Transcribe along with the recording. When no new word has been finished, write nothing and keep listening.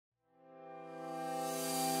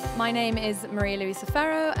My name is Maria Luisa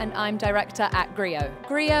Ferro and I'm director at gryö.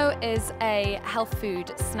 Gryö is a health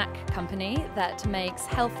food snack company that makes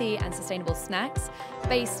healthy and sustainable snacks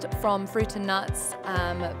based from fruit and nuts,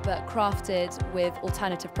 but crafted with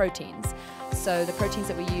alternative proteins. So the proteins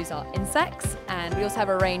that we use are insects, and we also have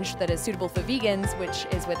a range that is suitable for vegans, which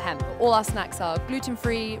is with hemp. All our snacks are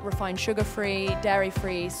gluten-free, refined sugar-free,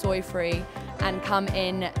 dairy-free, soy-free, and come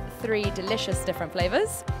in 3 delicious different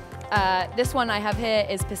flavors. This one I have here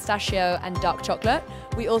is pistachio and dark chocolate.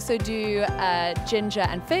 We also do ginger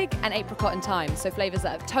and fig and apricot and thyme, so flavors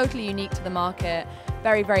that are totally unique to the market,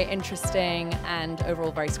 very, very interesting and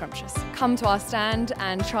overall very scrumptious. Come to our stand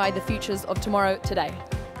and try the futures of tomorrow today.